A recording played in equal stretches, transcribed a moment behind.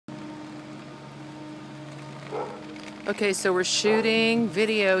Okay, so we're shooting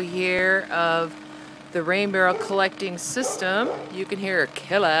video here of the rain barrel collecting system. You can hear a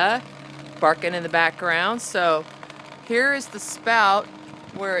killer barking in the background. So here is the spout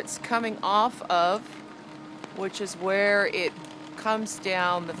where it's coming off of, which is where it comes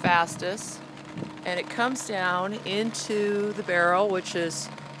down the fastest. And it comes down into the barrel, which is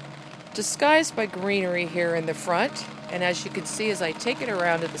disguised by greenery here in the front. And as you can see as I take it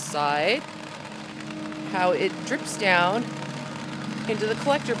around to the side, how it drips down into the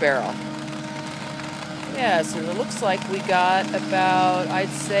collector barrel. Yes, and it looks like we got about, I'd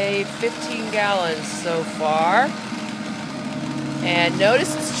say, 15 gallons so far. And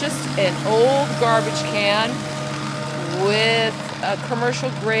notice it's just an old garbage can with a commercial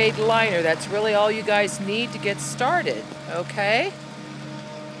grade liner. That's really all you guys need to get started, okay?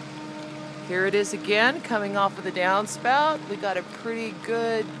 Here it is again, coming off of the downspout. We got a pretty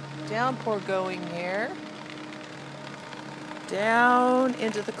good downpour going here. Down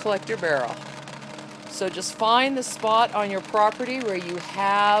into the collector barrel. So just find the spot on your property where you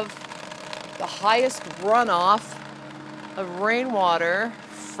have the highest runoff of rainwater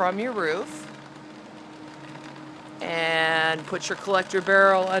from your roof and put your collector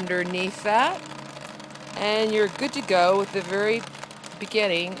barrel underneath that, and you're good to go with the very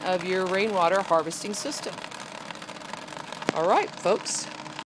beginning of your rainwater harvesting system. All right, folks.